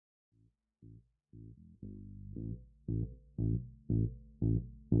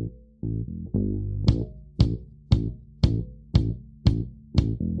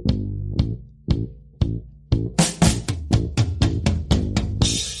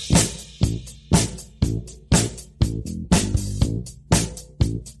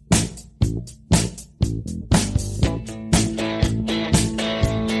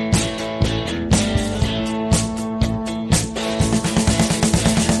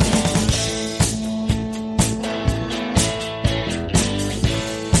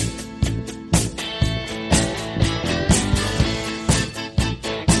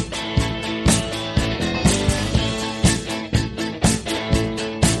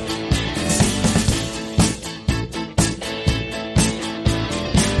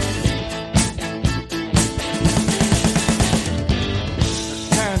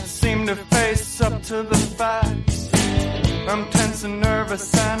To the facts, I'm tense and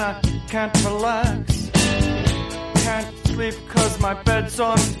nervous and I can't relax. Can't sleep cause my bed's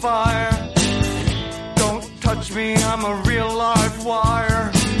on fire. Don't touch me, I'm a real live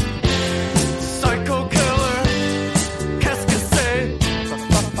wire. Psycho killer, qu'est-ce que c'est?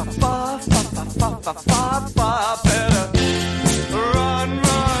 Better run,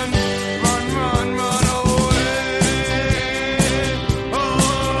 run, run, run, run away. Oh,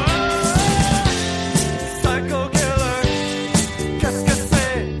 psycho killer, qu'est-ce que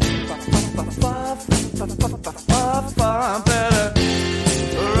c'est? Better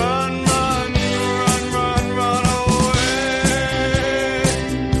run, run, run, run, run away.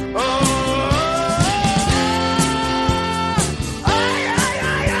 Oh, ay, ay,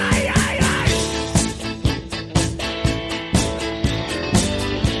 ay, ay, ay, ay.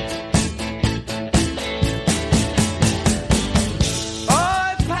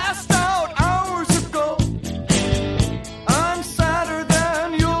 I passed out hours ago. I'm sadder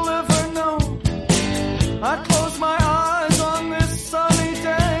than you'll ever know. I close my eyes on this sunny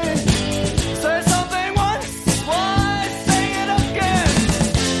day. Say something once, why say it again?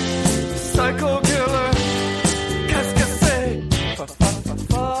 Psycho killer, qu'est-ce que c'est? Better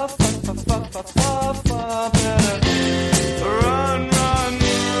run, run,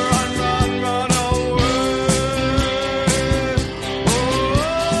 run, run, run away. Oh,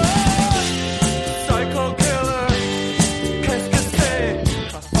 psycho killer, qu'est-ce que c'est?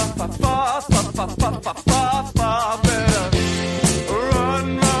 Better run,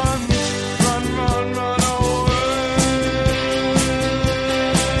 run, run, run, run away.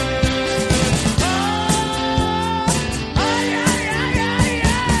 Aïe, aïe, aïe, aïe, aïe.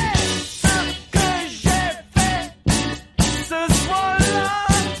 Ce que j'ai fait ce soir-là,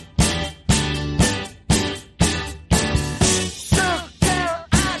 ce qu'elle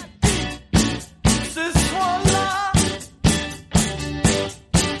a dit ce soir-là.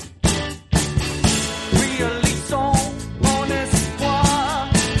 Réalisons mon espoir.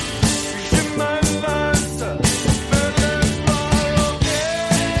 Je me lance vers le soir, ok.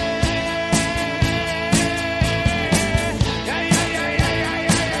 Aïe, aïe, aïe, aïe, aïe,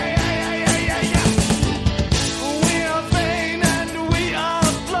 aïe, aïe, aïe, aïe, aïe. We are vain and we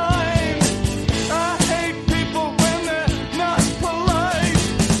are blind. I hate people when they're not polite.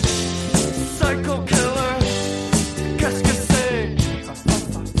 Psycho killer, qu'est-ce que c'est?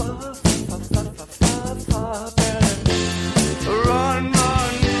 Run,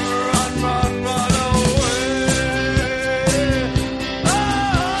 run, run, run, run away.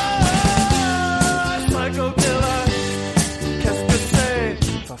 Ah, psycho killer, qu'est-ce que c'est?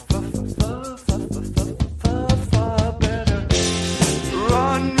 Better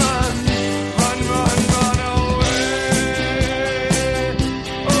run, run, run, run, run away.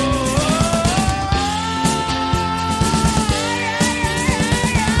 Oh,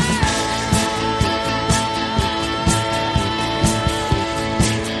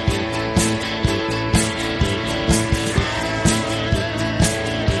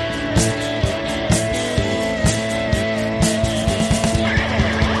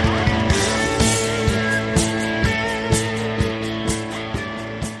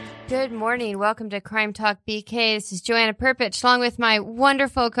 Good morning. Welcome to Crime Talk BK. This is Joanna Perpich, along with my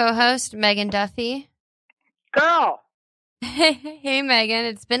wonderful co-host, Megan Duffy. Girl, Hey, Megan.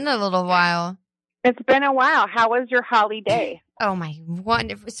 It's been a little while. it's been a while. How was your holiday? Oh, my one.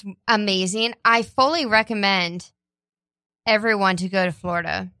 It was amazing. I fully recommend everyone to go to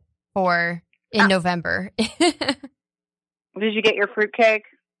Florida in November. Did you get your fruitcake?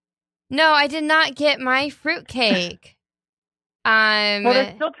 No, I did not get my fruitcake. Well,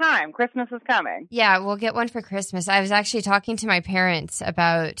 there's still time. Christmas is coming. Yeah, we'll get one for Christmas. I was actually talking to my parents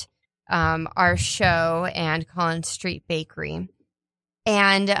about our show and Collins Street Bakery.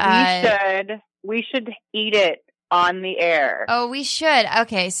 And We should We should eat it on the air. Oh, we should.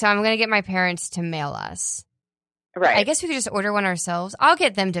 Okay, so I'm going to get my parents to mail us. Right. I guess we could just order one ourselves. I'll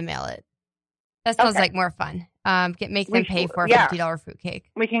get them to mail it. That sounds like more fun. Make them pay for a $50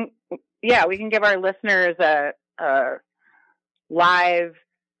 fruitcake. We can give our listeners a live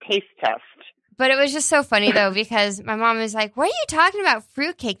taste test. But it was just so funny, though, because my mom was like, what are you talking about,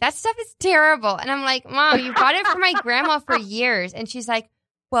 fruitcake? That stuff is terrible. And I'm like, Mom, you bought it for my grandma for years. And she's like,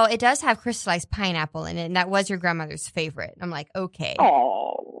 well, it does have crystallized pineapple in it, and that was your grandmother's favorite. I'm like, okay.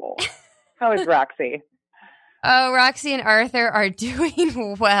 Oh, how is Roxy? Oh, Roxy and Arthur are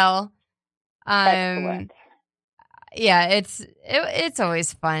doing well. Excellent. Yeah, it's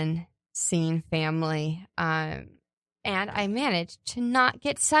always fun seeing family. And I managed to not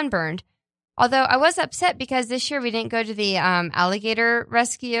get sunburned. Although I was upset because this year we didn't go to the alligator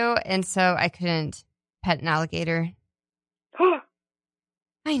rescue, and so I couldn't pet an alligator.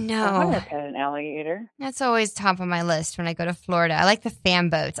 I know. I want to pet an alligator. That's always top of my list when I go to Florida. I like the fan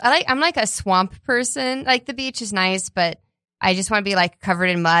boats. I'm like a swamp person. Like the beach is nice, but I just want to be like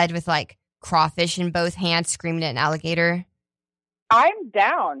covered in mud with like crawfish in both hands, screaming at an alligator. I'm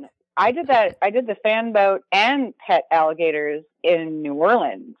down. I did that. I did the fan boat and pet alligators in New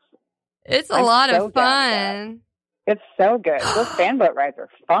Orleans. It's a lot of fun. It's so good. Those fan boat rides are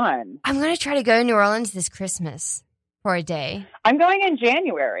fun. I'm going to try to go to New Orleans this Christmas for a day. I'm going in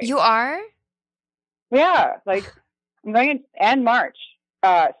January. You are? Yeah, like I'm going in March.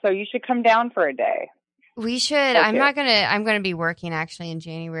 So you should come down for a day. We should. Okay. I'm going to be working actually in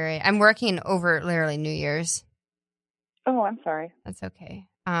January. I'm working over literally New Year's. Oh, I'm sorry. That's okay.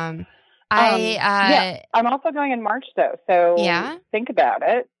 I'm also going in March though. So think about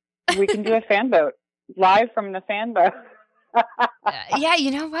it. We can do a fan boat live from the fan boat. Yeah,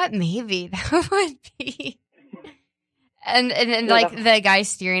 you know what? Maybe that would be. And like the guy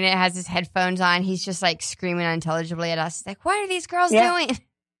steering it has his headphones on. He's just like screaming unintelligibly at us. Like, what are these girls doing?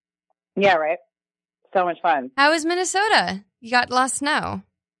 Yeah, right. So much fun. How was Minnesota? You got lost snow.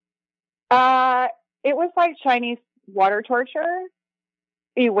 It was like Chinese water torture.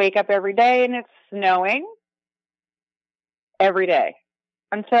 You wake up every day and it's snowing every day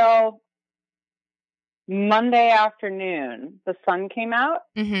until Monday afternoon. The sun came out,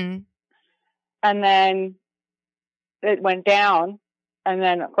 and then it went down, and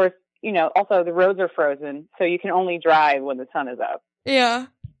then of course, also the roads are frozen, so you can only drive when the sun is up. Yeah.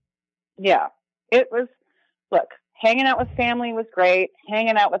 It was. Look, hanging out with family was great.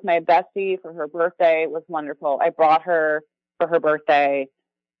 Hanging out with my bestie for her birthday was wonderful. I brought her for her birthday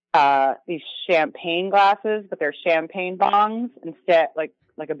these champagne glasses, but they're champagne bongs instead, like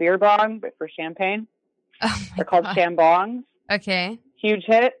a beer bong, but for champagne. They're called chambongs. Okay. Huge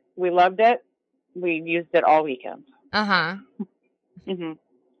hit. We loved it. We used it all weekend. And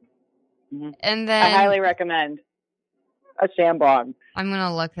then I highly recommend a chambong. I'm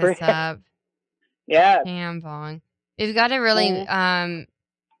gonna look this up. Yeah. Chambong. We've got to really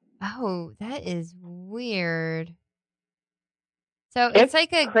oh, that is weird. So it's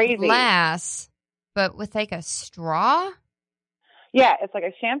like a glass, but with like a straw? Yeah, it's like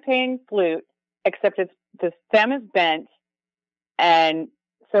a champagne flute, except the stem is bent, and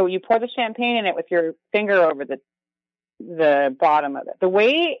so you pour the champagne in it with your finger over the bottom of it. The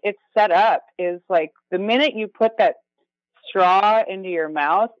way it's set up is like the minute you put that straw into your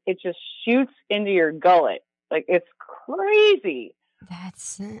mouth, it just shoots into your gullet. Like, it's crazy.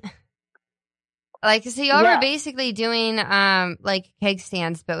 That's like, so y'all were basically doing like keg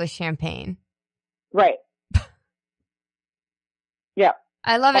stands but with champagne. Right. Yeah.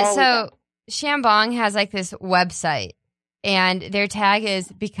 I love it. So Chambong has like this website, and their tag is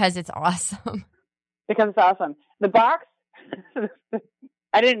because it's awesome. Because it's awesome. The box,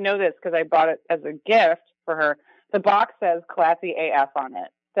 I didn't know this because I bought it as a gift for her. The box says classy AF on it.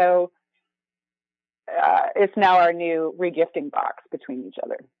 So it's now our new regifting box between each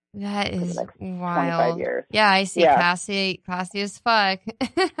other. That is wild. 25 years. Yeah, I see. Yeah. Classy as fuck.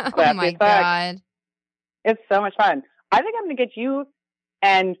 Oh my God. It's so much fun. I think I'm going to get you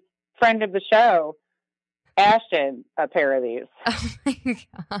and friend of the show, Ashton, a pair of these. Oh my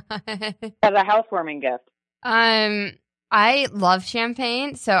God. As a housewarming gift. I love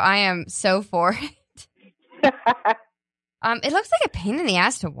champagne, so I am so for it. It looks like a pain in the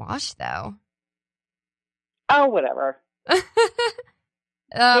ass to wash, though. Oh, whatever.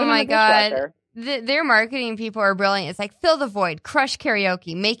 Oh my God. Their marketing people are brilliant. It's like, fill the void, crush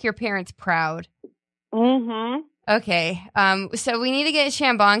karaoke, make your parents proud. Okay. So we need to get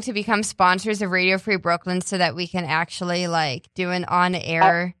Chambong to become sponsors of Radio Free Brooklyn so that we can actually like do an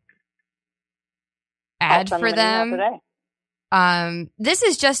on-air ad for them. This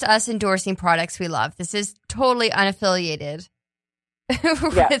is just us endorsing products we love. This is totally unaffiliated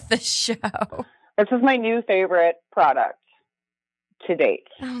with the show. This is my new favorite product to date.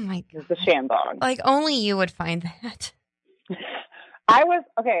 Oh my God. Is the Shambog. Like only you would find that.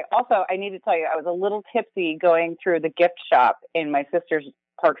 Also, I need to tell you, I was a little tipsy going through the gift shop in my sister's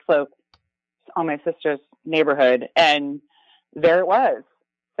Park Slope, on my sister's neighborhood, and there it was.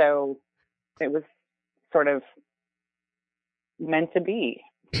 So it was sort of meant to be.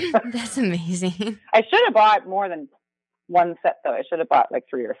 That's amazing. I should have bought more than one set, though. I should have bought like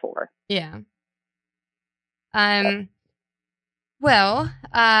 3 or 4. Yeah. Well,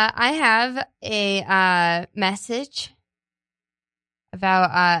 I have a message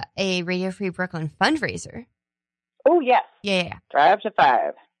about a Radio Free Brooklyn fundraiser. Oh, yes. Yeah. Drive to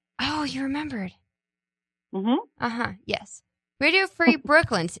 5. Oh, you remembered. Mm-hmm. Uh-huh. Yes. Radio Free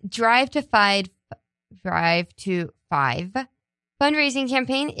Brooklyn's Drive to 5 fundraising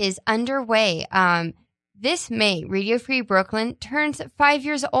campaign is underway. This May, Radio Free Brooklyn turns 5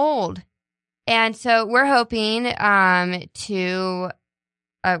 years old. And so we're hoping to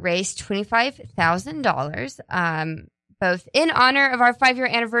raise $25,000, both in honor of our 5-year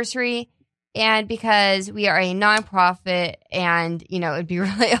anniversary and because we are a nonprofit, and, you know, it'd be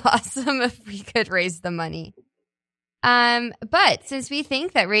really awesome if we could raise the money. But since we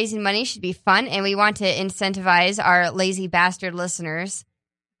think that raising money should be fun and we want to incentivize our lazy bastard listeners,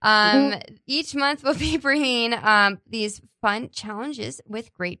 each month we'll be bringing these fun challenges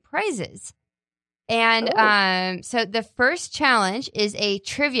with great prizes. And so the first challenge is a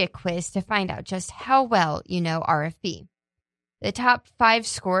trivia quiz to find out just how well you know RFB. The top 5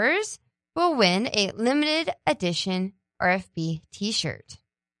 scorers will win a limited edition RFB t-shirt.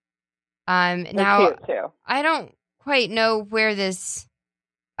 Now, cute too. I don't quite know where this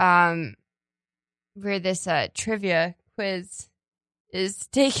trivia quiz is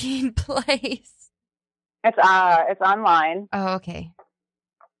taking place. It's online. Oh, okay.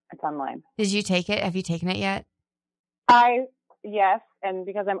 It's online. Did you take it? Have you taken it yet? Yes, and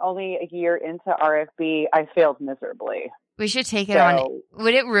because I'm only a year into RFB, I failed miserably. We should take it on.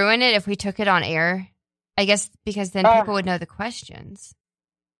 Would it ruin it if we took it on air? I guess because then people would know the questions.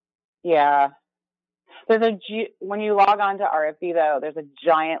 Yeah. When you log on to RFB, though, there's a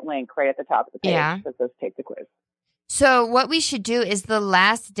giant link right at the top of the page that says take the quiz. So what we should do is the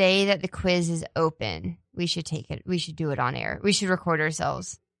last day that the quiz is open, we should take it. We should do it on air. We should record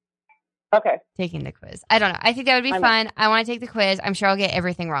ourselves. Okay. Taking the quiz. I don't know. I think that would be fun. I want to take the quiz. I'm sure I'll get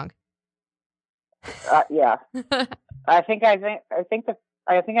everything wrong. Yeah. I think I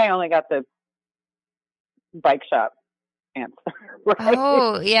only got the bike shop answer. Right?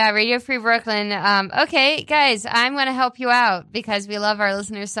 Oh, yeah. Radio Free Brooklyn. Okay, guys, I'm going to help you out because we love our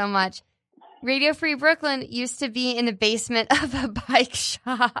listeners so much. Radio Free Brooklyn used to be in the basement of a bike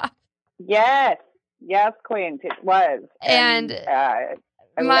shop. Yes, Queen, it was. And I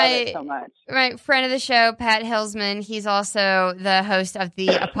love it so much. My friend of the show, Pat Hillsman, he's also the host of the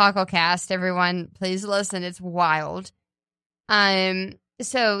Apocalcast. Everyone, please listen. It's wild.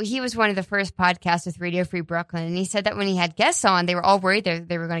 So he was one of the first podcasts with Radio Free Brooklyn, and he said that when he had guests on, they were all worried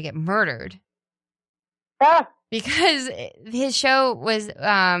they were going to get murdered. Because his show was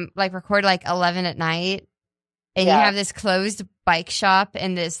recorded like 11 at night, and you have this closed bike shop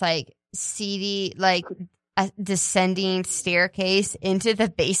and this like seedy a descending staircase into the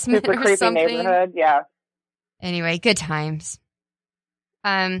basement Super or creepy something. Neighborhood, yeah. Anyway, good times.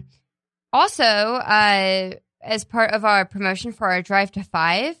 Also, as part of our promotion for our Drive to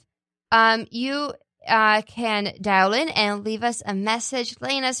 5, you can dial in and leave us a message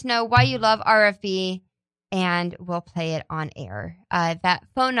letting us know why you love RFB, and we'll play it on air. That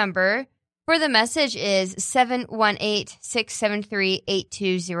phone number for the message is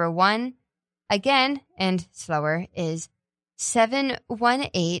 718-673-8201. Again, and slower, is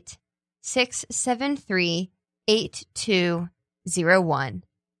 718-673-8201.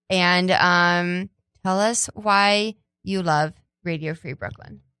 And tell us why you love Radio Free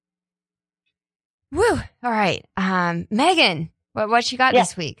Brooklyn. Woo! All right. Megan, what you got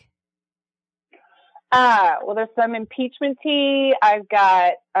this week? Well, there's some impeachment tea. I've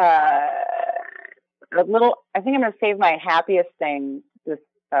got I think I'm going to save my happiest thing, this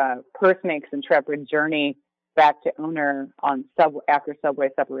Purse Makes Intrepid journey back to owner after Subway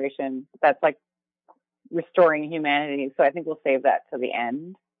separation. That's like restoring humanity. So I think we'll save that to the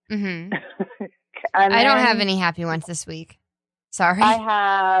end. Mm-hmm. I don't have any happy ones this week. Sorry. I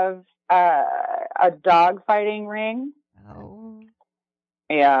have a dog fighting ring. Oh.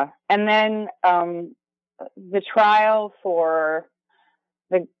 Yeah. And then the trial for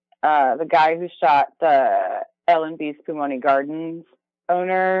the guy who shot the L&B Spumoni Gardens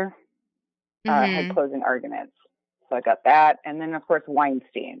owner had closing arguments. So I got that. And then, of course,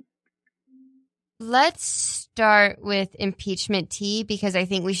 Weinstein. Let's start with impeachment tea, because I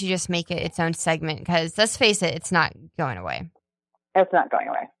think we should just make it its own segment, because let's face it, it's not going away. It's not going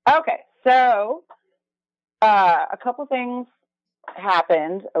away. Okay. So a couple things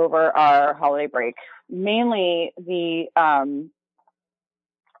happened over our holiday break. Mainly the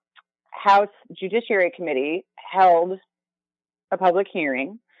House Judiciary Committee held a public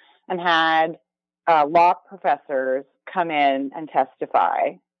hearing and had law professors come in and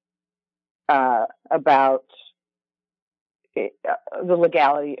testify about the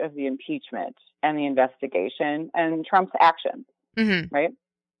legality of the impeachment and the investigation and Trump's actions, right?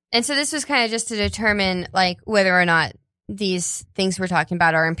 And so this was kind of just to determine, like, whether or not these things we're talking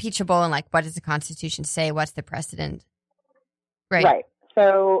about are impeachable, and, like, what does the Constitution say? What's the precedent? Right. Right.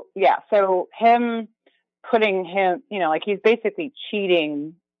 So, yeah. So him putting him, like, he's basically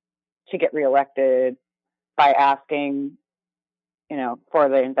cheating to get reelected by asking, for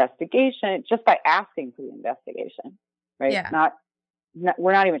the investigation, just by asking for the investigation, right? Yeah. Not,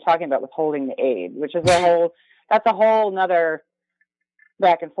 we're not even talking about withholding the aid, which is that's a whole nother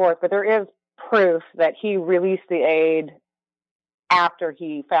back and forth. But there is proof that he released the aid after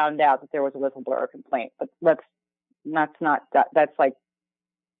he found out that there was a whistleblower complaint. But that's like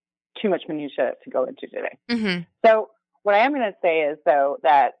too much minutia to go into today. So what I am going to say is, though,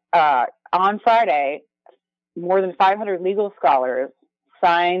 that on Friday, more than 500 legal scholars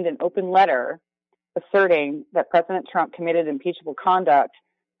signed an open letter asserting that President Trump committed impeachable conduct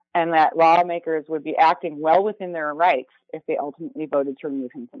and that lawmakers would be acting well within their rights if they ultimately voted to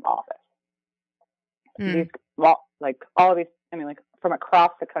remove him from office. These, all of these, from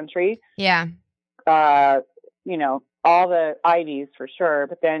across the country. Yeah. All the Ivies for sure,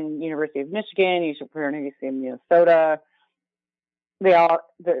 but then University of Michigan, University of Minnesota, the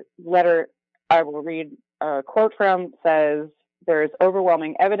letter I will read a quote from says, "There is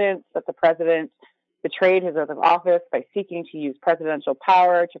overwhelming evidence that the president betrayed his oath of office by seeking to use presidential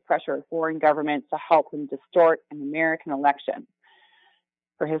power to pressure a foreign government to help him distort an American election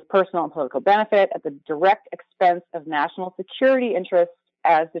for his personal and political benefit at the direct expense of national security interests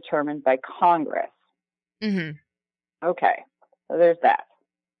as determined by Congress." Okay, so there's that.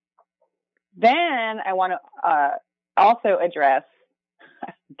 Then I want to also address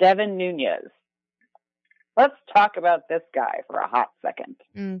Devin Nunes. Let's talk about this guy for a hot second.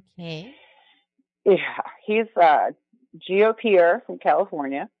 Okay. Yeah, he's a GOPer from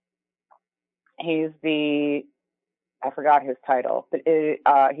California. He's I forgot his title, but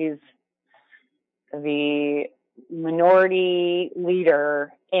he's the minority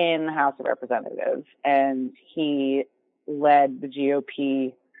leader in the House of Representatives, and he led the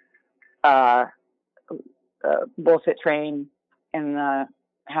GOP bullshit train in the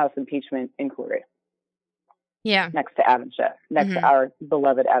House impeachment inquiry. Yeah. Next to Adam Schiff, to our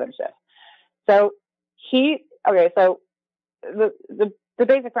beloved Adam Schiff. So so the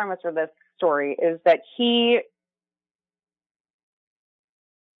basic premise for this story is that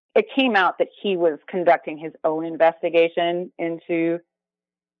it came out that he was conducting his own investigation into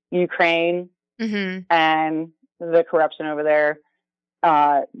Ukraine and the corruption over there,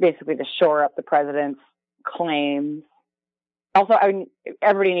 basically to shore up the president's claims. Also,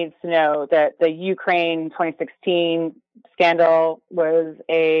 everybody needs to know that the Ukraine 2016 scandal was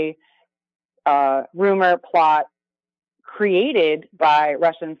a rumor plot created by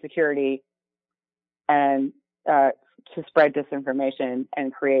Russian security and to spread disinformation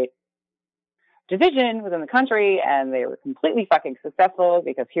and create division within the country, and they were completely fucking successful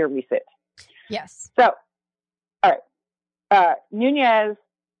because here we sit. Yes. So, all right. Nunes,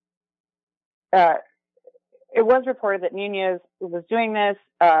 it was reported that Nunes was doing this.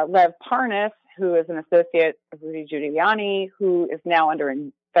 Lev Parnas, who is an associate of Rudy Giuliani, who is now under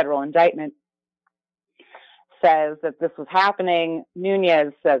federal indictment, says that this was happening.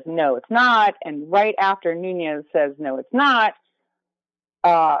 Nunes says, no, it's not. And right after Nunes says, no, it's not,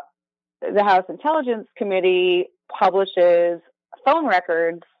 the House Intelligence Committee publishes phone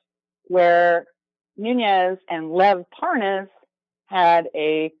records where Nunes and Lev Parnas had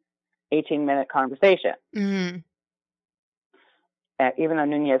a 18-minute conversation. Even though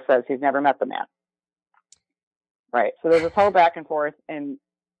Nunes says he's never met the man. Right. So there's this whole back and forth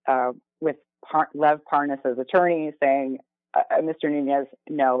with Lev Parnas' attorney saying, Mr. Nunes,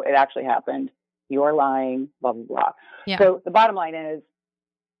 no, it actually happened. You're lying, blah, blah, blah. Yeah. So the bottom line is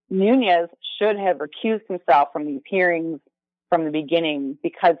Nunes should have recused himself from these hearings from the beginning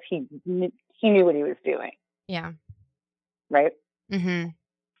because he knew what he was doing. Yeah. Right?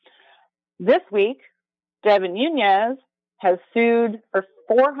 This week, Devin Nunes has sued for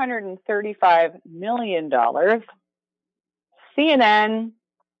 $435 million. CNN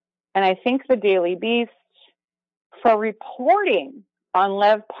and I think the Daily Beast for reporting on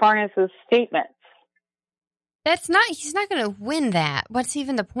Lev Parnas's statements. He's not going to win that. What's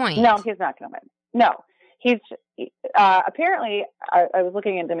even the point? No, he's not going to win. No, he's apparently. I was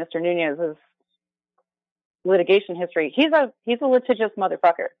looking into Mr. Nunez's litigation history. He's a litigious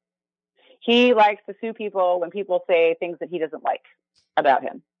motherfucker. He likes to sue people when people say things that he doesn't like about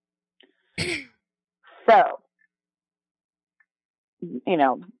him. So,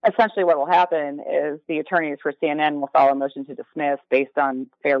 essentially what will happen is the attorneys for CNN will file a motion to dismiss based on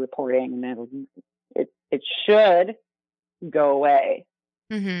fair reporting, and it should go away.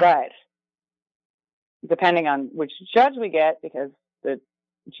 Mm-hmm. But depending on which judge we get, because the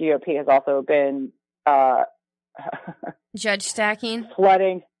GOP has also been judge stacking,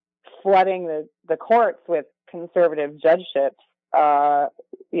 flooding the courts with conservative judgeships.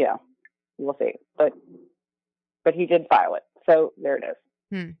 We'll see. But he did file it, so there it is.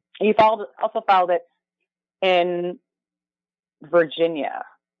 He also filed it in Virginia,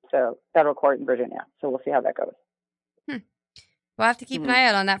 so federal court in Virginia. So we'll see how that goes. We'll have to keep an eye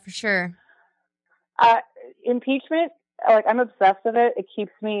out on that for sure. Impeachment, I'm obsessed with it. It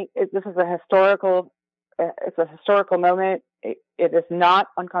keeps me. This is a historical. It's a historical moment. It is not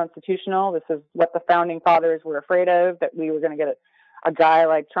unconstitutional. This is what the founding fathers were afraid of, that we were going to get a guy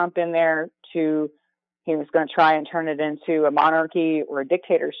like Trump in there he was going to try and turn it into a monarchy or a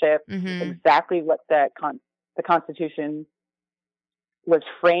dictatorship. Mm-hmm. Exactly what the Constitution was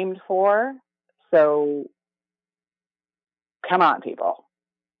framed for. So come on, people.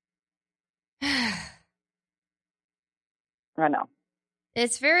 I know.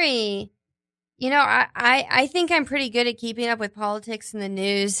 It's very, I think I'm pretty good at keeping up with politics and the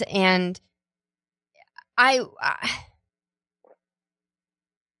news, and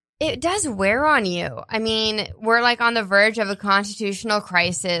it does wear on you. I mean, we're on the verge of a constitutional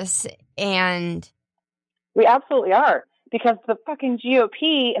crisis, and we absolutely are, because the fucking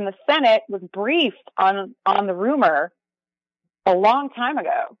GOP in the Senate was briefed on the rumor a long time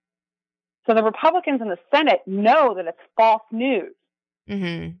ago. So the Republicans in the Senate know that it's false news.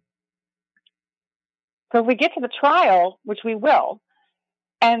 Mm-hmm. So if we get to the trial, which we will,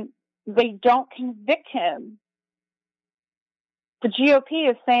 and they don't convict him, the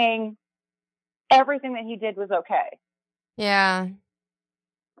GOP is saying everything that he did was okay. Yeah.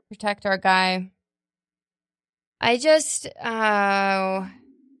 Protect our guy. I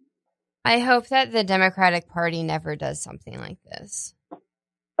hope that the Democratic Party never does something like this.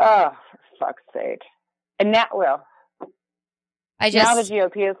 Oh, for fuck's sake. And now the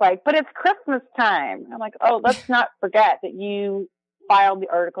GOP is but it's Christmas time. I'm let's not forget that you filed the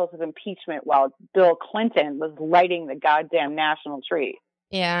articles of impeachment while Bill Clinton was lighting the goddamn national tree.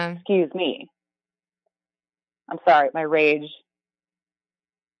 Yeah. Excuse me. I'm sorry, my rage.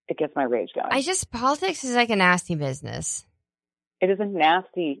 It gets my rage going. Politics is a nasty business. It is a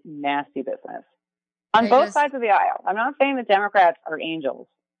nasty, nasty business. On both sides of the aisle. I'm not saying the Democrats are angels,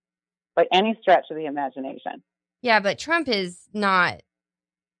 by any stretch of the imagination. Yeah, but Trump is not,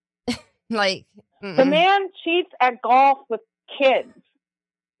 The man cheats at golf with kids.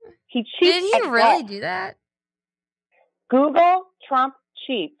 He cheats. Did he really golf. Do that? Google Trump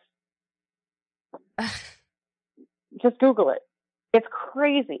cheats. Just Google it. It's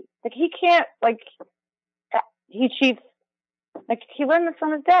crazy. He can't, he cheats. He learned this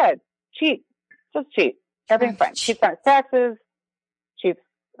from his dad. Cheat. Just cheat. Everything's fine. Cheats on his taxes. Cheats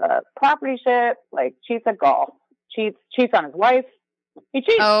property shit. Cheats at golf. Cheats on his wife. He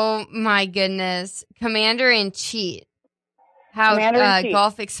cheats. Oh my goodness. Commander-in-Chief. How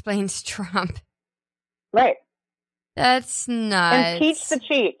golf explains Trump. Right. That's nuts. Impeach the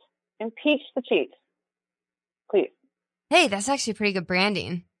cheat. Impeach the cheat. Please. Hey, that's actually pretty good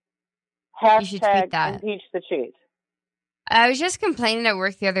branding. Hashtag you should tweet that. Impeach the cheat. I was just complaining at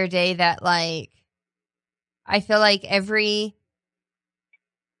work the other day that I feel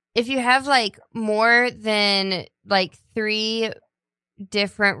if you have more than 3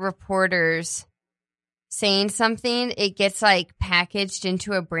 different reporters saying something, it gets packaged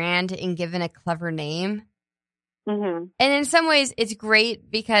into a brand and given a clever name. Mm-hmm. And in some ways it's great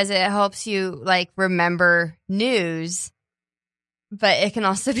because it helps you remember news, but it can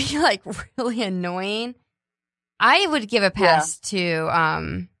also be really annoying. I would give a pass to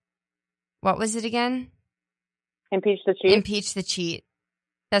what was it again? Impeach the cheat. Impeach the cheat.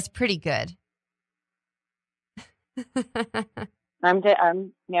 That's pretty good.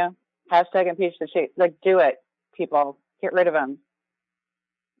 Hashtag impeach the cheat. Do it, people. Get rid of him.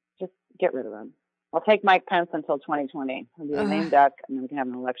 Just get rid of him. I'll take Mike Pence until 2020. He'll be the lame duck, and then we can have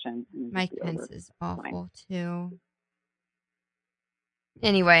an election. And Mike it'll Pence be over. is awful Fine. too.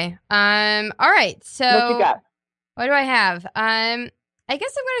 Anyway, all right. So What you got? what do I have? I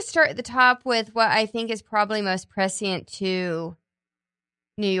guess I'm going to start at the top with what I think is probably most prescient to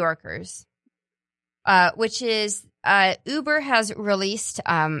New Yorkers, which is Uber has released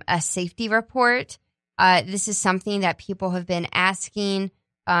a safety report. This is something that people have been asking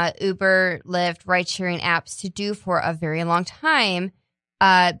Uber, Lyft, ride-sharing apps to do for a very long time.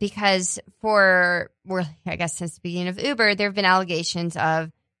 Because I guess since the beginning of Uber, there have been allegations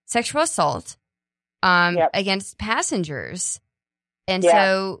of sexual assault against passengers. And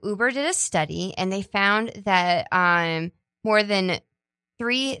so Uber did a study, and they found that more than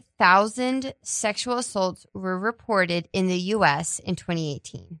 3,000 sexual assaults were reported in the U.S. in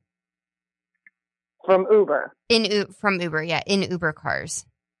 2018. From Uber. From Uber, yeah, in Uber cars.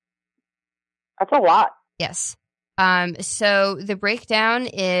 That's a lot. Yes. So the breakdown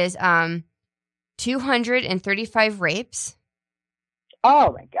is 235 rapes.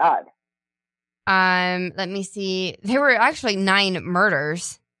 Oh my God. Let me see. There were actually 9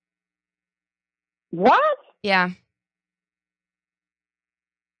 murders. What? Yeah.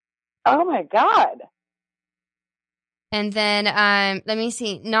 Oh my God. And then let me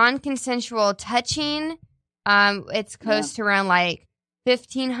see. Non-consensual touching. It's close to around like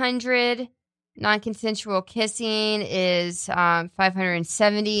 1,500. Non-consensual kissing is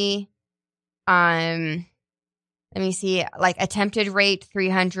 570. Let me see. Like attempted rape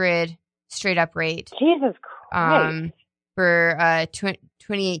 300. Straight up rate. Jesus Christ. For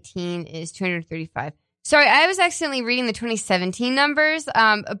 2018 is 235. Sorry, I was accidentally reading the 2017 numbers,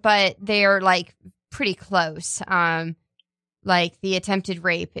 but they are like pretty close. Like the attempted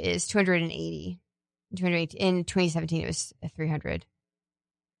rape is 280. In 2017, it was 300.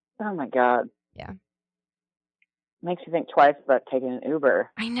 Oh my God. Yeah. Makes you think twice about taking an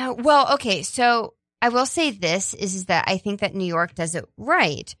Uber. I know. Well, okay. So I will say this is that I think that New York does it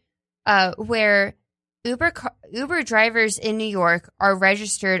right, where Uber drivers in New York are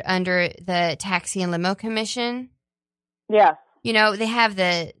registered under the Taxi and Limo Commission. Yeah. You know, they have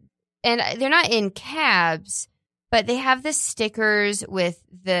and they're not in cabs, but they have the stickers with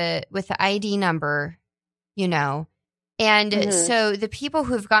the ID number, you know. And so the people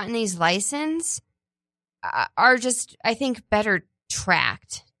who've gotten these licenses are just, I think, better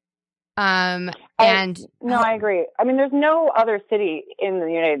tracked. I agree. I mean, there's no other city in the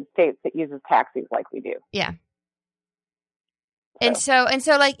United States that uses taxis like we do. Yeah. And so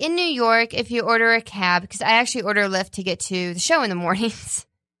like in New York, if you order a cab, because I actually order Lyft to get to the show in the mornings.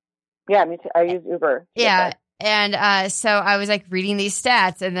 Yeah, me too. I use Uber. Yeah. And so I was like reading these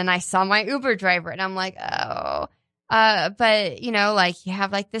stats, and then I saw my Uber driver, and I'm like, oh. But you know, like you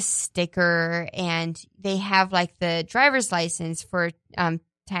have like the sticker, and they have like the driver's license for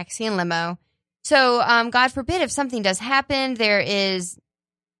taxi and limo. So, God forbid if something does happen,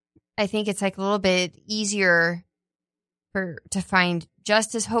 I think it's like a little bit easier to find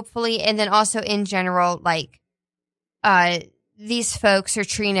justice, hopefully. And then also in general, like, these folks are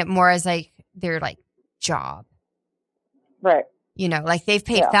treating it more as like their like job. Right. You know, like they've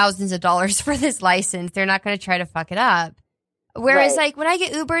paid thousands of dollars for this license. They're not going to try to fuck it up. Whereas like when I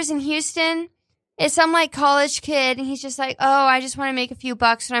get Ubers in Houston, it's some like college kid, and he's just like, oh, I just want to make a few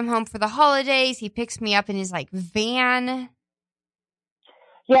bucks when I'm home for the holidays. He picks me up in his like van.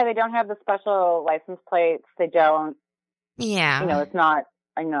 Yeah, they don't have the special license plates. They don't. Yeah. You know, it's not.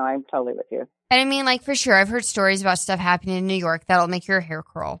 I know. I'm totally with you. And I mean, like for sure, I've heard stories about stuff happening in New York that'll make your hair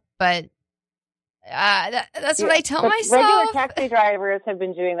curl. But that's what I tell myself. Regular taxi drivers have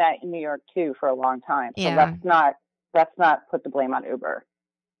been doing that in New York too for a long time. So let's not put the blame on Uber.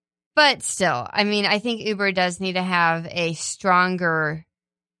 But still, I mean, I think Uber does need to have a stronger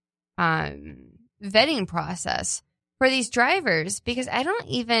vetting process for these drivers, because I don't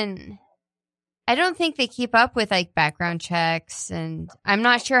think they keep up with like background checks, and I'm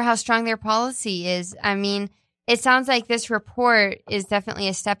not sure how strong their policy is. I mean, it sounds like this report is definitely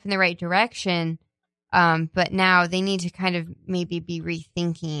a step in the right direction, but now they need to kind of maybe be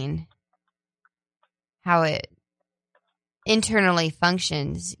rethinking how it internally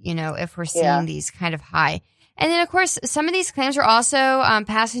functions, you know, if we're seeing these kind of high. And then, of course, some of these claims are also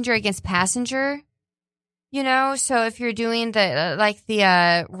passenger against passenger, you know, so if you're doing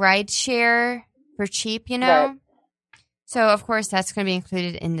the ride share for cheap, you know, right. So of course that's going to be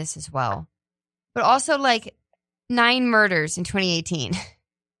included in this as well. But also like 9 murders in 2018.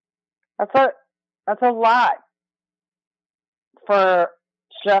 That's a lot for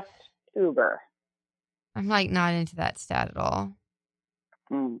just Uber. I'm like not into that stat at all.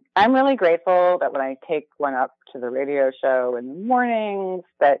 I'm really grateful that when I take one up to the radio show in the mornings,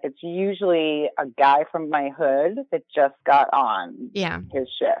 that it's usually a guy from my hood that just got on his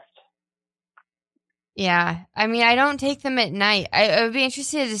shift. Yeah. I mean, I don't take them at night. I would be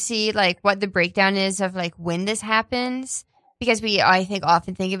interested to see, like, what the breakdown is of, like, when this happens. Because I think,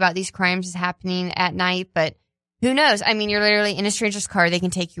 often think about these crimes as happening at night. But who knows? I mean, you're literally in a stranger's car. They can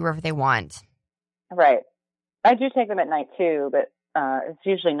take you wherever they want. Right. I do take them at night, too. But it's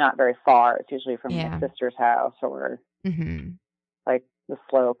usually not very far. It's usually from my sister's house or, like, the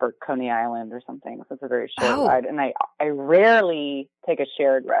Slope or Coney Island or something. So it's a very short ride. And I rarely take a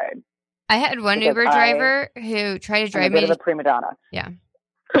shared ride. I had one Uber driver who tried to drive me. I'm a bit of a prima donna. Yeah.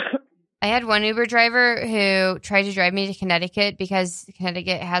 I had one Uber driver who tried to drive me to Connecticut because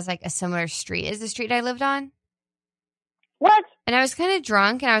Connecticut has like a similar street as the street I lived on. What? And I was kind of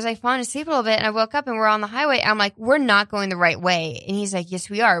drunk and I was like falling asleep a little bit and I woke up and we're on the highway. I'm like, we're not going the right way. And he's like, yes,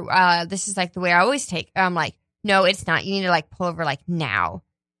 we are. This is like the way I always take. I'm like, no, it's not. You need to like pull over like now.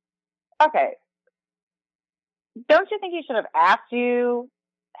 Okay. Don't you think he should have asked you,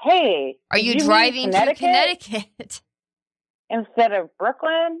 hey, are you driving to Connecticut instead of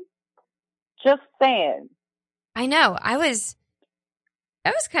Brooklyn? Just saying. I know. That was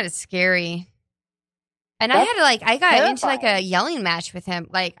kind of scary. And I got terrifying. Into like a yelling match with him.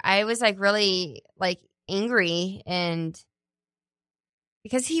 Like I was like really like angry and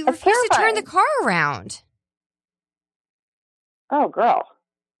because he refused to turn the car around. Oh, girl.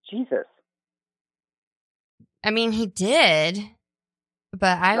 Jesus. I mean, he did.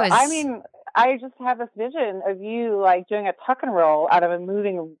 But I just have this vision of you like doing a tuck and roll out of a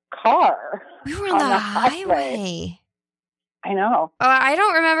moving car. We were on the highway. I know. Oh, I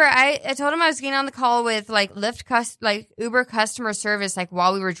don't remember. I told him I was getting on the call with like Uber customer service like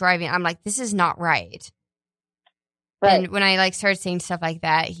while we were driving. I'm like, this is not right. And when I like started saying stuff like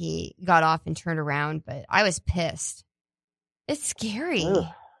that, he got off and turned around. But I was pissed. It's scary. Ugh.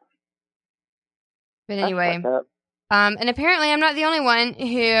 But anyway. And apparently I'm not the only one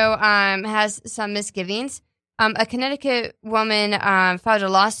who has some misgivings. A Connecticut woman filed a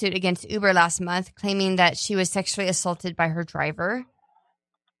lawsuit against Uber last month, claiming that she was sexually assaulted by her driver.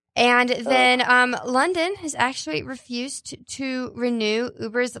 And then London has actually refused to renew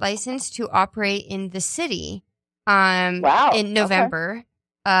Uber's license to operate in the city in November,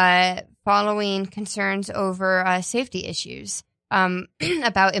 following concerns over safety issues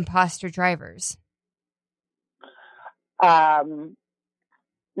about imposter drivers.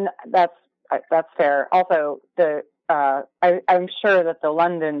 That's fair. Also, I'm sure that the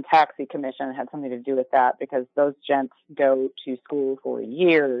London Taxi Commission had something to do with that because those gents go to school for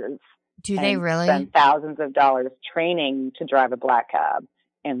years. Do they really? Spend thousands of dollars training to drive a black cab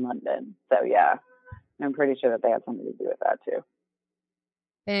in London. So yeah, I'm pretty sure that they had something to do with that too.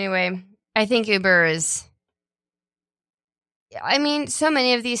 Anyway, I think Uber is. I mean, so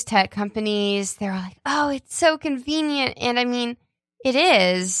many of these tech companies, they're like, oh, it's so convenient. And I mean, it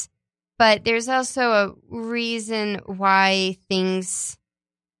is, but there's also a reason why things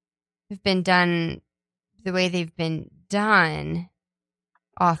have been done the way they've been done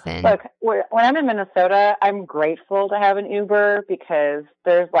often. Look, when I'm in Minnesota, I'm grateful to have an Uber because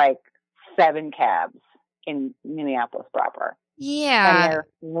there's like 7 cabs in Minneapolis proper. Yeah. And they're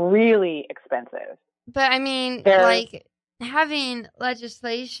really expensive. But I mean, like, having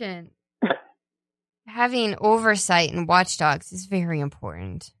legislation, having oversight and watchdogs is very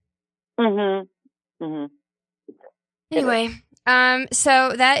important. Mm-hmm. Mm-hmm. Anyway,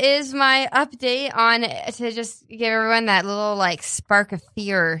 so that is my update on to just give everyone that little like spark of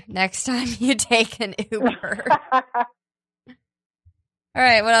fear next time you take an Uber. All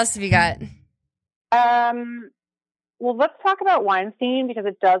right, what else have you got? Well, let's talk about Weinstein because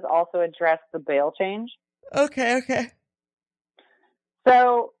it does also address the bail change. Okay.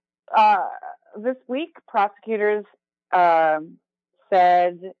 So, this week, prosecutors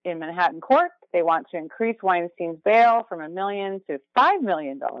said in Manhattan court they want to increase Weinstein's bail from $1 million to $5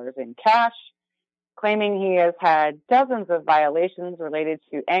 million in cash, claiming he has had dozens of violations related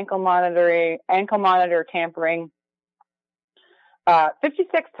to ankle monitor tampering,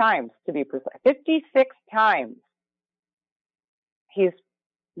 56 times to be precise. 56 times he's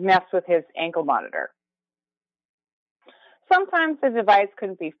messed with his ankle monitor. Sometimes the device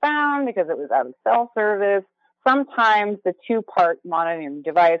couldn't be found because it was out of cell service. Sometimes the 2-part monitoring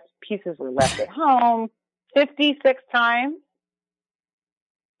device pieces were left at home. 56 times?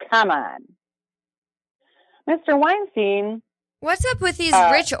 Come on. Mr. Weinstein. What's up with these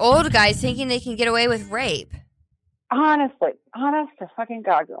rich old guys thinking they can get away with rape? Honestly, honest to fucking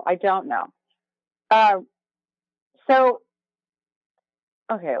God, girl. I don't know. So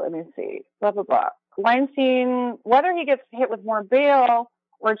okay, let me see. Blah, blah, blah. Weinstein, whether he gets hit with more bail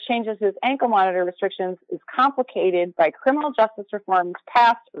or changes his ankle monitor restrictions is complicated by criminal justice reforms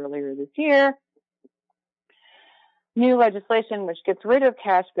passed earlier this year. New legislation which gets rid of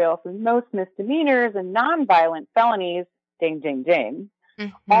cash bail for most misdemeanors and nonviolent felonies, ding, ding, ding,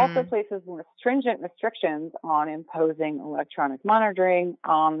 also places more stringent restrictions on imposing electronic monitoring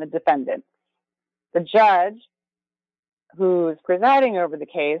on the defendants. The judge, who's presiding over the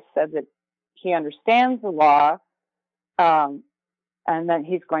case, said that he understands the law, and that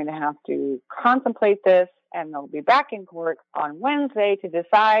he's going to have to contemplate this, and they'll be back in court on Wednesday to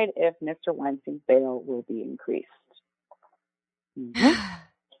decide if Mr. Weinstein's bail will be increased.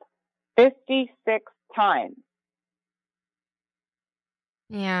 56 times.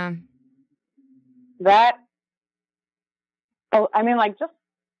 Yeah. That, just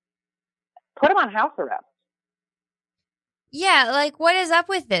put him on house arrest. Yeah, like, what is up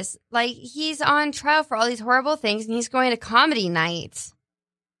with this? Like, he's on trial for all these horrible things, and he's going to comedy nights.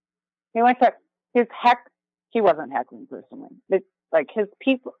 He went to he wasn't heckling personally. But, like, his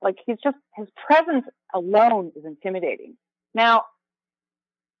people, like, his presence alone is intimidating. Now,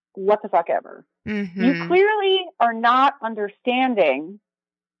 what the fuck ever. You clearly are not understanding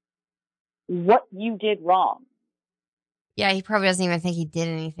what you did wrong. Yeah, he probably doesn't even think he did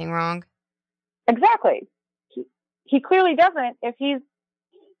anything wrong. Exactly. He clearly doesn't if he's...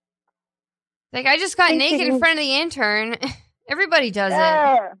 Like, I just got naked in front of the intern. Everybody does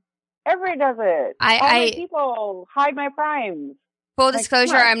it. Everybody does it. All my people hide my crimes. Full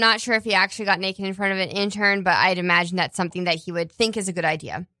disclosure, I'm not sure if he actually got naked in front of an intern, but I'd imagine that's something that he would think is a good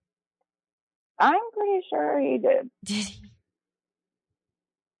idea. I'm pretty sure he did. Did he?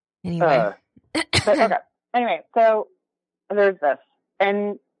 Anyway. Okay. Anyway, so there's this.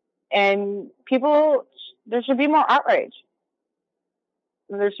 And people, there should be more outrage.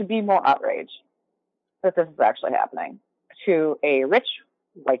 There should be more outrage that this is actually happening to a rich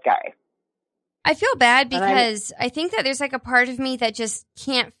white guy. I feel bad because I think that there's like a part of me that just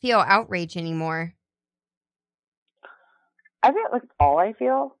can't feel outrage anymore. I think that's all I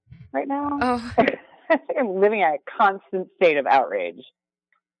feel right now. Oh. I think I'm living in a constant state of outrage.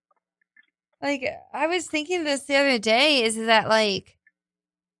 Like, I was thinking this the other day, is that, like,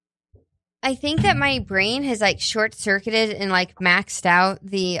 I think that my brain has, like, short-circuited and, like, maxed out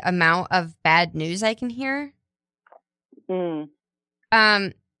the amount of bad news I can hear. God,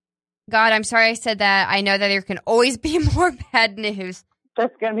 I'm sorry I said that. I know that there can always be more bad news.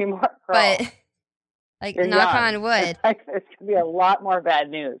 There's going to be more. But, like, knock on wood. There's going to be a lot more bad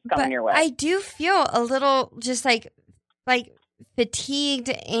news coming your way. I do feel a little just, like fatigued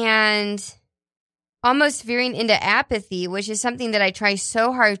and almost veering into apathy, which is something that I try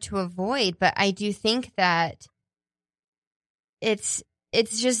so hard to avoid. But I do think that it's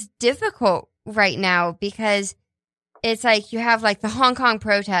just difficult right now because it's like you have like the Hong Kong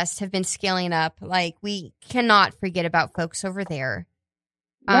protests have been scaling up. Like we cannot forget about folks over there.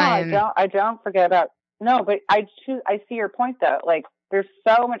 No, I don't forget about. No, but I see your point though. Like there's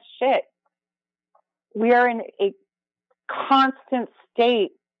so much shit. We are in a constant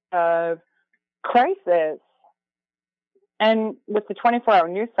state of crisis. And with the 24-hour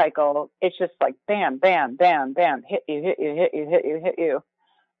news cycle, it's just like bam, bam, bam, bam, hit you.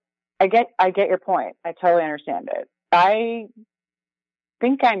 I get your point. I totally understand it. I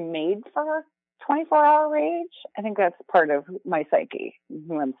think I'm made for 24-hour rage. I think that's part of my psyche,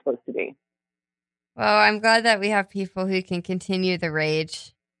 who I'm supposed to be. Well, I'm glad that we have people who can continue the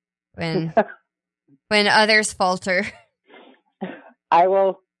rage when when others falter. I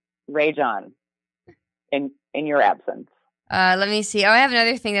will rage on in your absence. Let me see. Oh, I have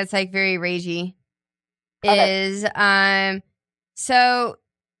another thing that's like very ragey. Okay. So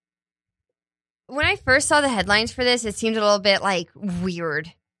when I first saw the headlines for this, it seemed a little bit like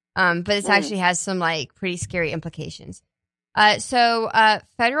weird. But it actually has some like pretty scary implications. So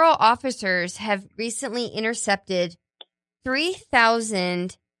federal officers have recently intercepted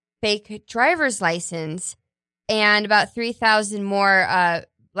 3,000 fake driver's license and about 3,000 more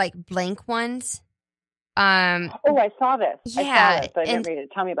like blank ones. I saw this. Yeah, I saw this, but I didn't read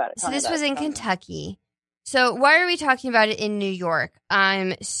it. Tell me about it. So this was in Kentucky. So why are we talking about it in New York?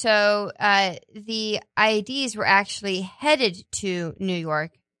 So the IEDs were actually headed to New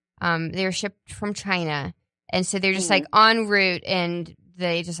York. They were shipped from China. And so they're just like en route and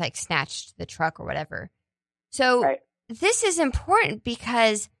they just like snatched the truck or whatever. So this is important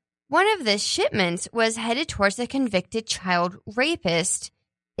because one of the shipments was headed towards a convicted child rapist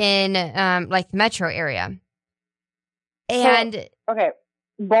in like the metro area. And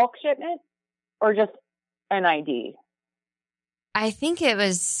bulk shipment or just an ID? I think it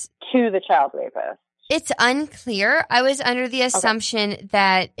was. to the child rapist? It's unclear. I was under the assumption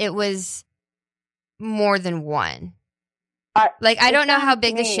that it was more than one. I don't know how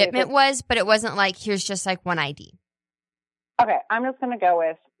big the shipment was, but it wasn't like, here's just like one ID. Okay, I'm just going to go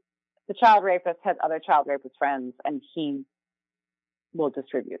with the child rapist has other child rapist friends, and he will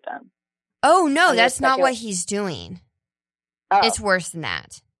distribute them. Oh, no, that's not what he's doing. Oh. It's worse than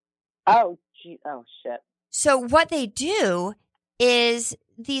that. Oh, gee. Oh, shit. So what they do is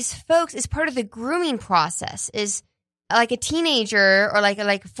these folks, as part of the grooming process, is like a teenager or like a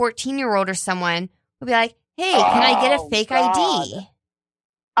 14-year-old or someone will be like, hey, can I get a fake God. ID?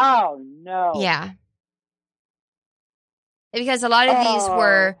 Oh, no. Yeah. Because a lot of these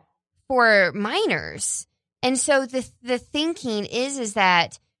were for minors. And so the thinking is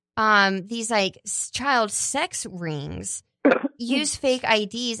that these like child sex rings use fake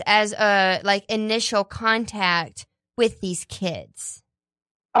IDs as a like initial contact with these kids.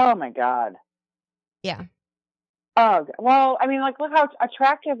 Oh, my God. Yeah. Oh, well, I mean, like, look how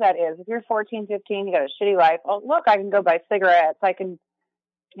attractive that is. If you're 14, 15, you got a shitty life. Oh, look, I can go buy cigarettes. I can,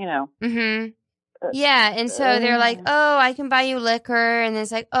 you know. Mm-hmm. Yeah, and so they're like, oh, I can buy you liquor. And then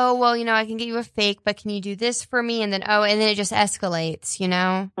it's like, oh, well, you know, I can get you a fake, but can you do this for me? And then, and then it just escalates, you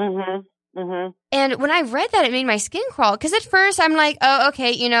know? Mm-hmm. Mm-hmm. And when I read that, it made my skin crawl. Because at first I'm like, oh,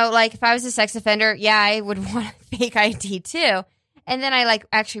 okay, you know, like if I was a sex offender, yeah, I would want a fake ID too. And then I like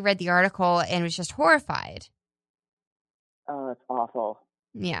actually read the article and was just horrified. Oh, that's awful.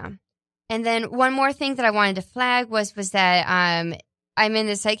 Yeah. And then one more thing that I wanted to flag was that I'm in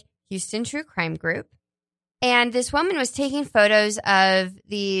this like Houston true crime group, and this woman was taking photos of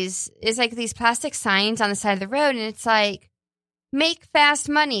these plastic signs on the side of the road, and it's like, make fast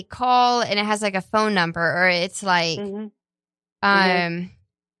money, call, and it has like a phone number, or it's like, do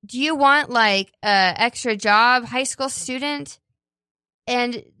you want like a extra job, high school student?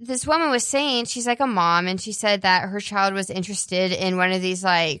 And this woman was saying, she's like a mom, and she said that her child was interested in one of these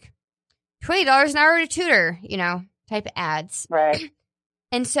like $20 an hour to tutor, you know, type of ads. Right.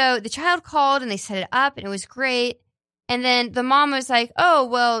 And so the child called and they set it up and it was great. And then the mom was like, oh,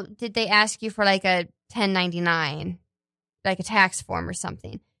 well, did they ask you for like a 1099, like a tax form or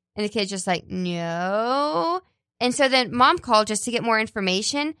something? And the kid's just like, no. And so then mom called just to get more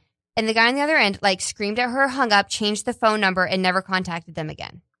information. And the guy on the other end like screamed at her, hung up, changed the phone number, and never contacted them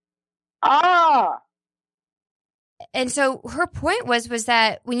again. Ah. And so her point was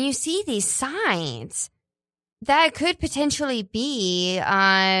that when you see these signs, that could potentially be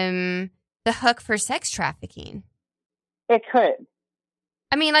the hook for sex trafficking. It could.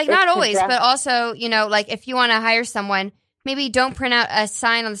 I mean, like, not always, but also, you know, like, if you want to hire someone, maybe don't print out a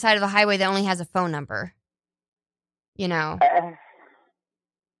sign on the side of the highway that only has a phone number. You know?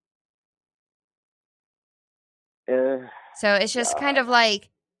 So it's just kind of like,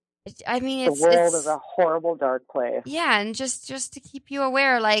 I mean, the world is a horrible, dark place. Yeah, and just to keep you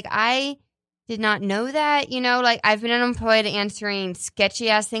aware, like, I did not know that, you know, like, I've been unemployed answering sketchy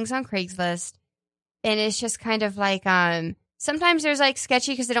ass things on Craigslist, and it's just kind of like, sometimes there's like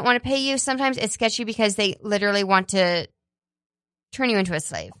sketchy because they don't want to pay you. Sometimes it's sketchy because they literally want to turn you into a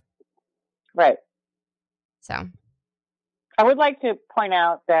slave. Right. So I would like to point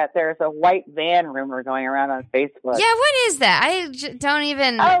out that there's a white van rumor going around on Facebook. Yeah, what is that? I don't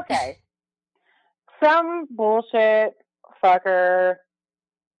even. Okay. Some bullshit fucker.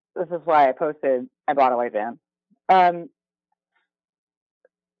 This is why I posted, I bought a white van.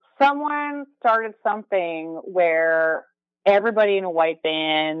 Someone started something where everybody in a white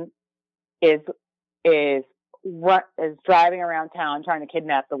van is driving around town trying to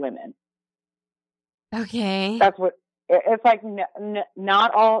kidnap the women. Okay. That's what it's like.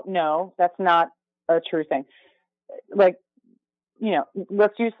 Not all. No, that's not a true thing. Like, you know,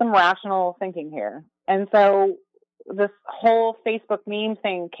 let's use some rational thinking here. And so this whole Facebook meme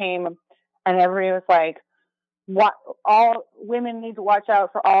thing came, and everybody was like, "What? All women need to watch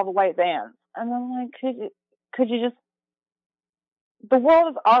out for all the white vans." And I'm like, could you just? The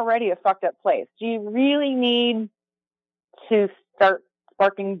world is already a fucked up place. Do you really need to start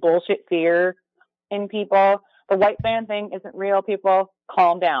sparking bullshit fear in people? The white van thing isn't real, people.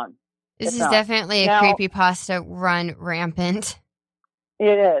 Calm down. This is definitely a creepypasta run rampant.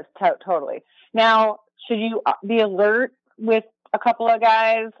 It is, totally. Now, should you be alert with a couple of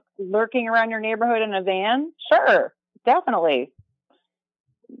guys lurking around your neighborhood in a van? Sure, definitely.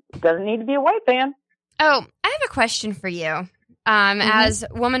 Doesn't need to be a white van. Oh, I have a question for you. As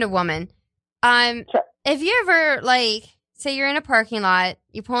woman to woman, sure. If you ever, like, say you're in a parking lot,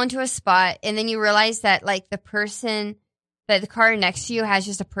 you pull into a spot, and then you realize that, like, the car next to you has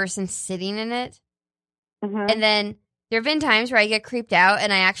just a person sitting in it, and then There have been times where I get creeped out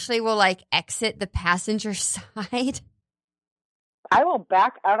and I actually will like exit the passenger side. I will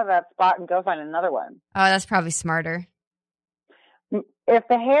back out of that spot and go find another one. Oh, that's probably smarter. If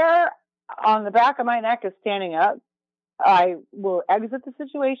the hair on the back of my neck is standing up, I will exit the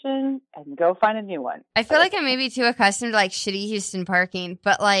situation and go find a new one. I feel like I'm maybe too accustomed to like shitty Houston parking,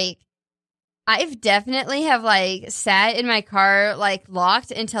 but like I've definitely have like sat in my car like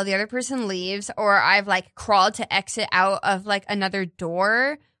locked until the other person leaves, or I've like crawled to exit out of like another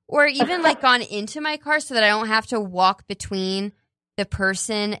door, or even like gone into my car so that I don't have to walk between the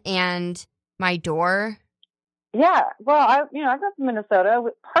person and my door. Yeah, well, I grew up in Minnesota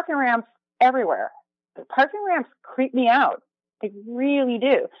with parking ramps everywhere. The parking ramps creep me out. They really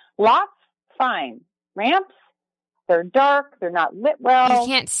do. Lots, fine. Ramps, they're dark. They're not lit well. You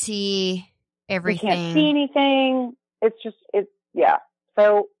can't see everything. You can't see anything. Yeah.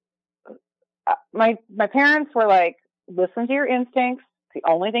 So my parents were like, listen to your instincts. It's the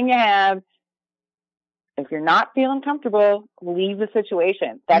only thing you have. If you're not feeling comfortable, leave the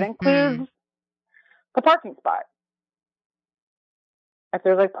situation. That includes the parking spot. If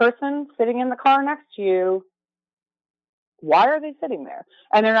there's a person sitting in the car next to you, why are they sitting there?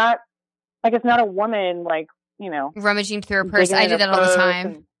 And they're not, like, it's not a woman, like, rummaging through a purse. I do that all the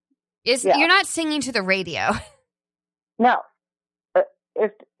time. You're not singing to the radio. No.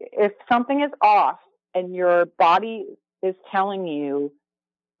 If something is off and your body is telling you,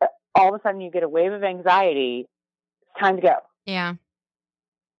 all of a sudden you get a wave of anxiety, it's time to go. Yeah.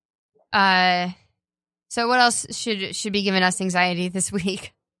 So what else should be giving us anxiety this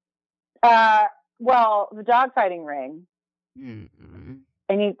week? Well, the dog fighting ring.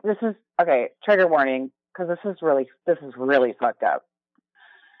 This is okay. Trigger warning, because this is really fucked up.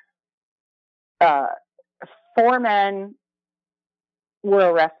 4 men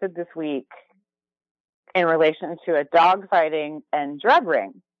were arrested this week in relation to a dog fighting and drug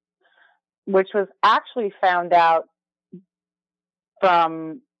ring, which was actually found out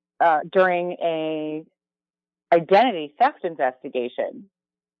from during a identity theft investigation.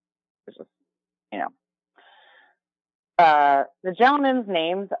 Which is, the gentlemen's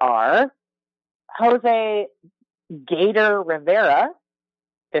names are Jose Gator Rivera,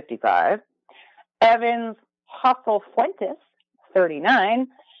 55, Evans Hustle Fuentes, 39,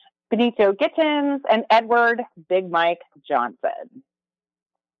 Benito Gittins, and Edward Big Mike Johnson.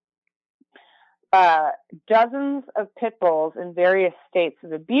 Dozens of pit bulls in various states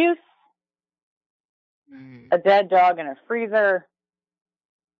of abuse, a dead dog in a freezer,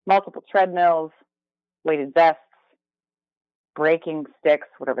 multiple treadmills, weighted vests, breaking sticks,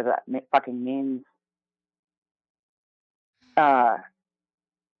 whatever that fucking means,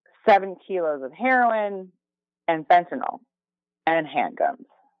 7 kilos of heroin and fentanyl and handguns.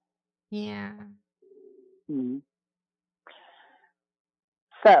 Yeah. Mm-hmm.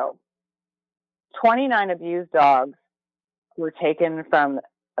 So, 29 abused dogs were taken from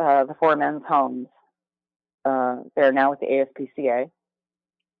the 4 men's homes. They're now with the ASPCA.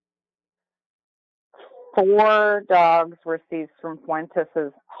 4 dogs were seized from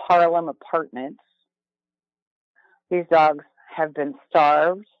Fuentes' Harlem apartment. These dogs have been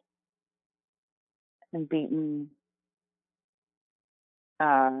starved and beaten.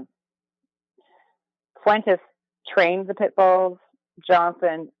 Fuentes trained the pit bulls.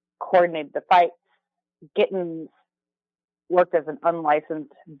 Johnson coordinated the fights. Gittins worked as an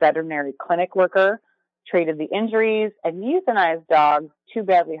unlicensed veterinary clinic worker, treated the injuries, and euthanized dogs too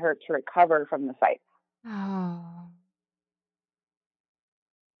badly hurt to recover from the fight. Oh.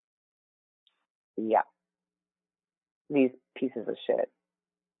 Yeah. These pieces of shit.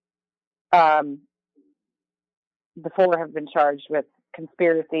 The 4 have been charged with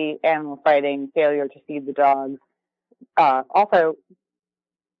conspiracy, animal fighting, failure to feed the dogs. Also,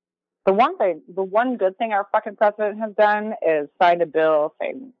 the one good thing our fucking president has done is signed a bill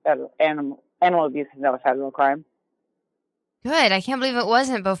saying that animal abuse is now a federal crime. Good. I can't believe it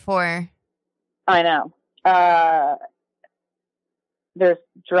wasn't before. I know. There's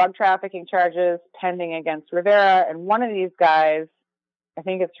drug trafficking charges pending against Rivera, and one of these guys, I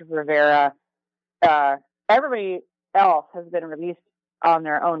think it's Rivera, everybody else has been released on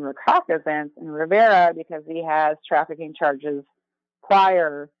their own recognizance, and Rivera, because he has trafficking charges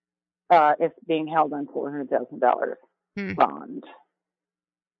prior, is being held on $400,000 bond.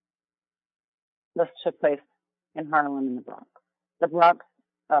 This took place in Harlem in the Bronx. The Bronx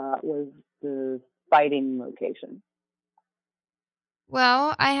was the fighting location.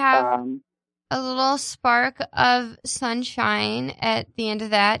 Well, I have a little spark of sunshine at the end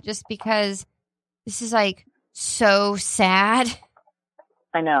of that, just because this is like so sad.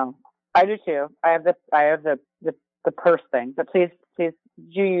 I know. I do too. I have the the purse thing. But please,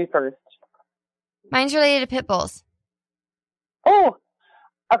 you first. Mine's related to pit bulls. Oh,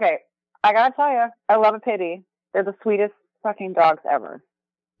 okay. I gotta tell you, I love a pitty. They're the sweetest fucking dogs ever.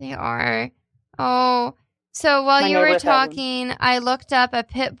 They are. Oh, so while you were neighbors have them. talking, I looked up a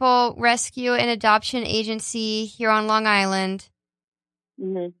pit bull rescue and adoption agency here on Long Island.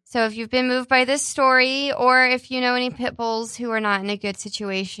 Mm-hmm. So if you've been moved by this story, or if you know any pit bulls who are not in a good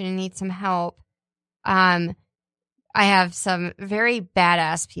situation and need some help, I have some very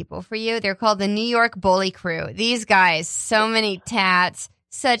badass people for you. They're called the New York Bully Crew. These guys, so many tats,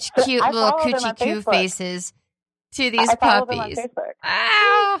 such cute I little follow them on coochie coo Facebook. faces to these I follow them on puppies. Facebook.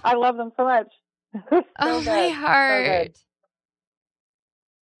 Ow! I love them so much. So Oh, good. my So heart. good.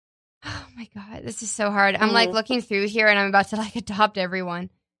 Oh my God, this is so hard. I'm like Mhm. looking through here and I'm about to like adopt everyone.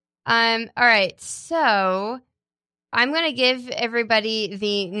 All right, so I'm gonna give everybody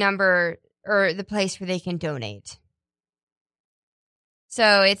the number or the place where they can donate.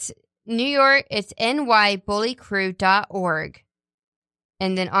 So it's New York, it's nybullycrew.org.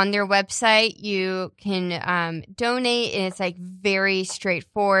 And then on their website you can donate, and it's like very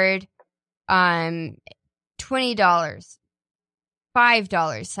straightforward. $20.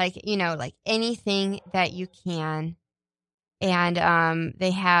 $5, like, you know, like anything that you can. And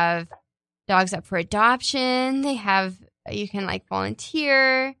they have dogs up for adoption. They have, you can like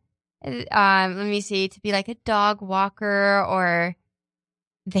volunteer. Let me see, to be like a dog walker, or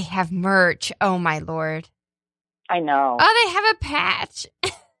they have merch. Oh my Lord. I know. Oh, they have a patch.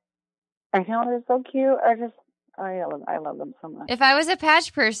 I know, they're so cute. I love them so much. If I was a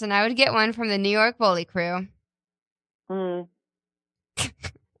patch person, I would get one from the New York Bully Crew. Mm.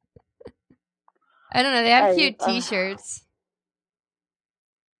 I don't know. They have I- cute T-shirts.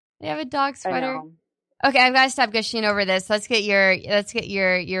 They have a dog I sweater. know. Okay, I've got to stop gushing over this. Let's get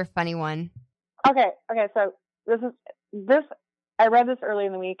your funny one. Okay. So this. I read this early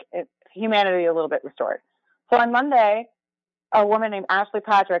in the week. It's humanity a little bit restored. So on Monday, a woman named Ashley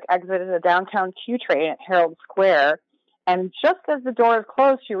Patrick exited a downtown Q train at Herald Square, and just as the doors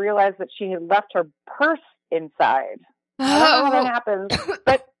closed, she realized that she had left her purse inside. I don't know how that happens,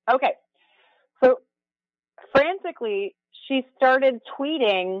 but okay. So frantically, she started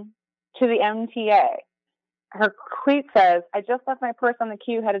tweeting to the MTA. Her tweet says, "I just left my purse on the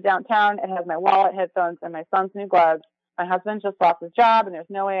queue, headed downtown. It has my wallet, headphones, and my son's new gloves. My husband just lost his job, and there's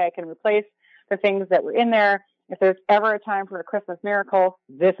no way I can replace the things that were in there. If there's ever a time for a Christmas miracle,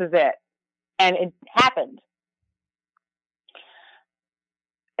 this is it." And it happened.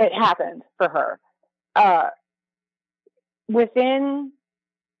 It happened for her. Within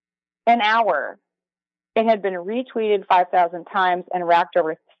an hour, it had been retweeted 5,000 times and racked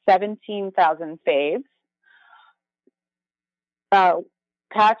over 17,000 faves.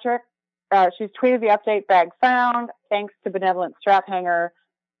 Patrick, she's tweeted the update, bag found, thanks to benevolent strap hanger,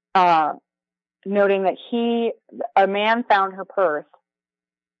 noting that a man found her purse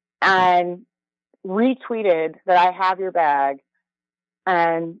and retweeted that I have your bag,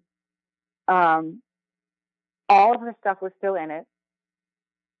 and all of her stuff was still in it,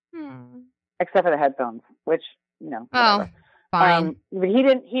 except for the headphones, which, you know, whatever. Oh, fine. But he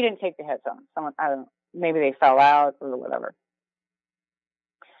didn't take the headphones. I don't know, maybe they fell out or whatever.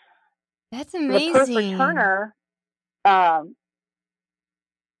 That's The amazing. purse returner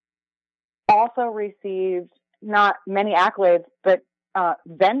also received not many accolades, but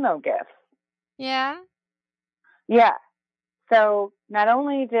Venmo gifts. Yeah. Yeah. So not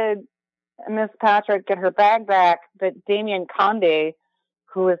only did Miss Patrick get her bag back, but Damien Conde,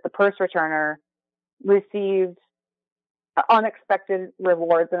 who is the purse returner, received unexpected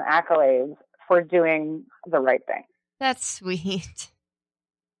rewards and accolades for doing the right thing. That's sweet.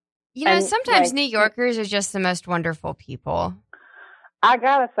 You know, And, sometimes like, New Yorkers are just the most wonderful people. I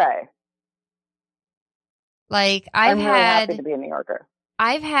gotta say, Like I'm really happy to be a New Yorker.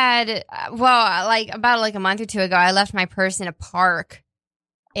 I've had, well, like about like a month or two ago, I left my purse in a park,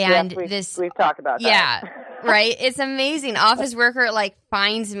 and Yes, we've talked about that. Yeah, right. It's amazing. Office worker like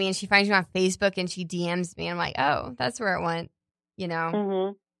finds me, and she finds me on Facebook, and she DMs me. I'm like, oh, that's where it went, you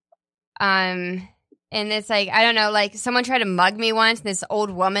know. Mm-hmm. And it's like, I don't know, like someone tried to mug me once, and this old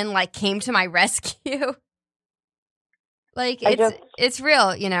woman like came to my rescue. Like it's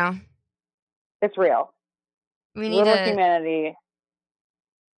real, you know. It's real. We need humanity.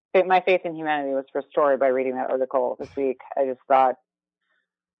 My faith in humanity was restored by reading that article this week. I just thought,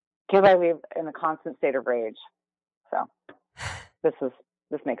 because I live in a constant state of rage, so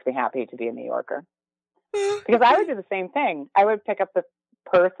this makes me happy to be a New Yorker. Because I would do the same thing. I would pick up the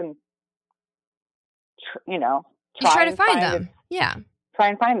purse and, try to find them. Yeah. Try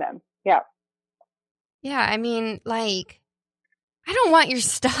and find them. Yeah. Yeah, I mean, like, I don't want your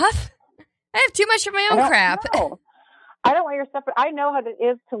stuff. I have too much of my own crap. No. I don't want your stuff, but I know how it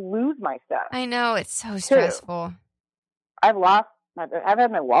is to lose my stuff. I know, it's so stressful. I've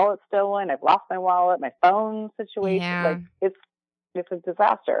had my wallet stolen. I've lost my wallet, my phone situation. Yeah. Like, it's a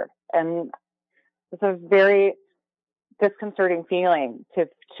disaster. And it's a very disconcerting feeling to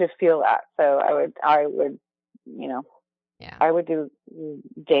feel that. So I would, you know, I would do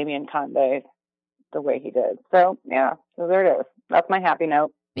Damien Conde the way he did. So yeah, so there it is. That's my happy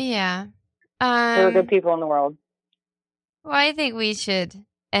note. Yeah. There are good people in the world. Well, I think we should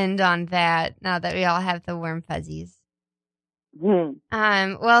end on that now that we all have the warm fuzzies.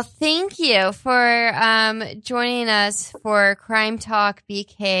 Well, thank you for joining us for Crime Talk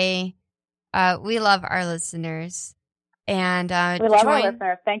BK. We love our listeners. And we love our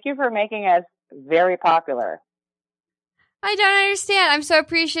listeners. Thank you for making us very popular. I don't understand. I'm so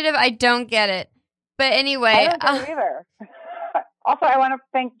appreciative. I don't get it. But anyway. I don't get it either. Also, I want to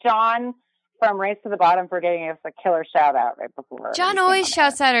thank John from Race to the Bottom for giving us a killer shout out right before. John always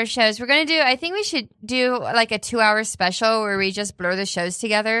shouts out our shows. We're going to I think we should do like a 2-hour special where we just blur the shows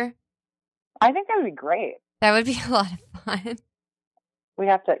together. I think that would be great. That would be a lot of fun. We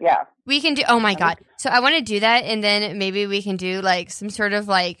have to, yeah. We can do, oh my God. So I want to do that, and then maybe we can do like some sort of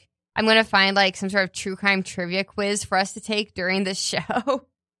like, I'm going to find like some sort of true crime trivia quiz for us to take during this show.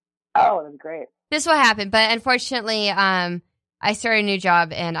 Oh, that's great. This will happen, but unfortunately, I started a new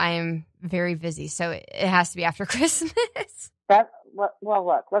job and I am very busy, so it has to be after Christmas. Well,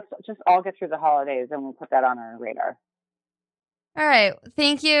 look, let's just all get through the holidays and we'll put that on our radar. All right.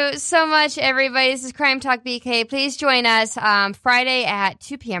 Thank you so much, everybody. This is Crime Talk BK. Please join us Friday at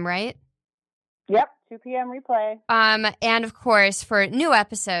 2 p.m., right? Yep, 2 p.m. replay. And, of course, for new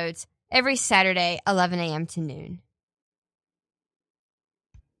episodes, every Saturday, 11 a.m. to noon.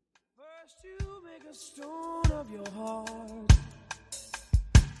 First you make a stone of your heart.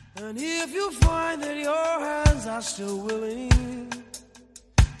 And if you find that your hands are still willing,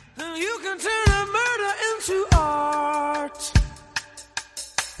 then you can turn a murder into art.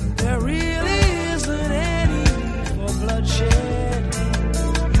 There really isn't any need for bloodshed.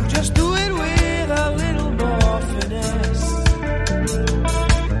 You just do it with a little more finesse.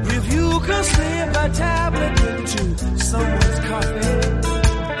 If you can slip a tablet into someone's coffee,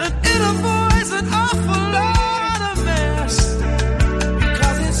 then it avoids an awful lot of mess.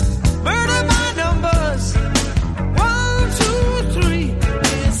 Because it's murder by numbers. 1, 2, 3.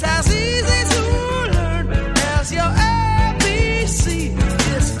 It's as easy to learn as your ABC.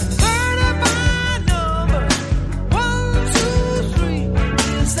 It's murder by numbers. 1, 2, 3.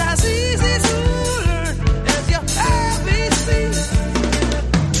 It's as easy to learn as your ABC.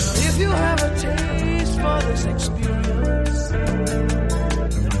 Now, if you have a taste for this experience,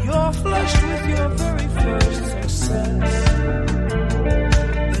 and you're flushed with your very first success,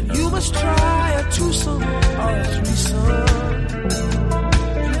 then you must try a twosome or a threesome.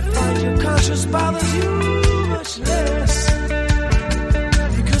 You find your conscience bothers you much less.